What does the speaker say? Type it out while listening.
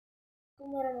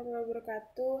Assalamualaikum warahmatullahi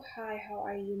wabarakatuh. Hi, how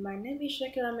are you? My name is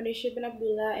Shakila Maydasieben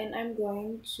Abdullah and I'm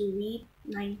going to read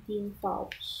 19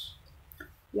 vowels.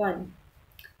 1.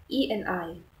 E and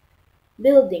I.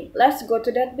 Building. Let's go to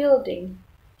that building.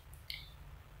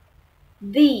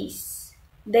 These.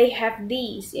 They have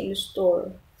these in the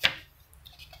store.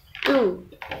 2.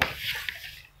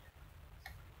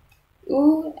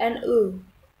 Oo and oo.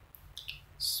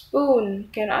 Spoon.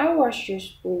 Can I wash your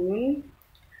spoon?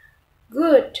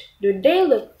 Good. Do they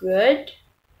look good?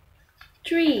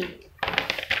 3.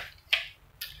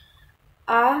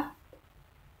 A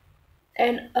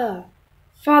and a.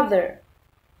 Father.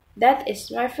 That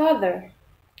is my father.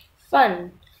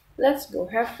 Fun. Let's go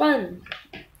have fun.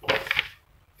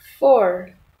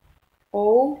 4.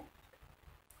 O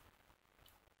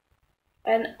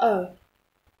and a.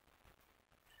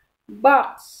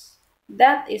 Box.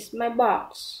 That is my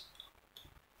box.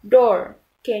 Door.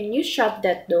 Can you shut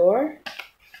that door?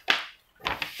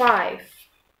 5.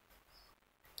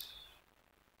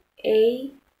 A,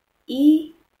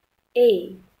 E,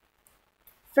 A.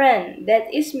 Friend. That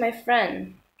is my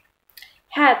friend.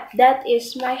 Hat. That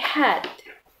is my hat.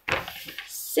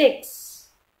 6.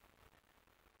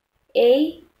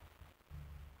 A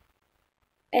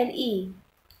and E.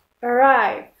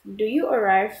 Arrive. Do you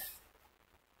arrive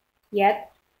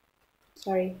yet?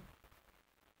 Sorry.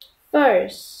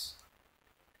 First.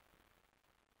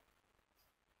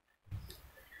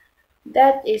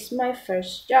 That is my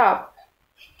first job.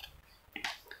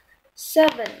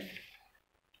 7.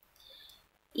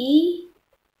 E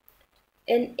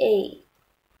and A.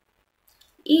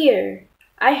 Ear.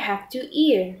 I have 2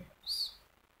 ears.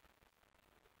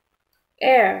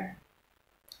 Air.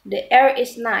 The air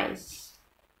is nice.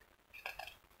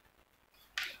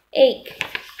 Ache.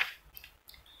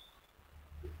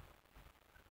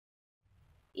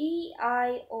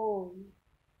 E-I-O.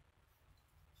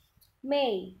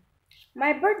 May.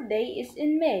 My birthday is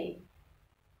in May.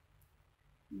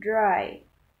 Dry.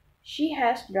 She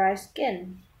has dry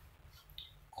skin.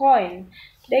 Coin.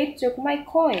 They took my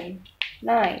coin.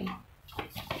 9.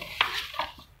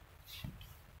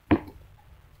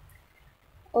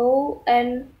 O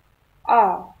and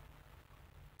R.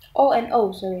 O and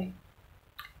O, sorry.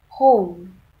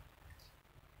 Home.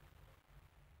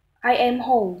 I am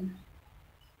home.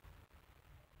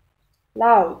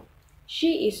 Loud.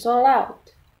 She is so loud.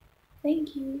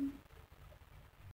 Thank you.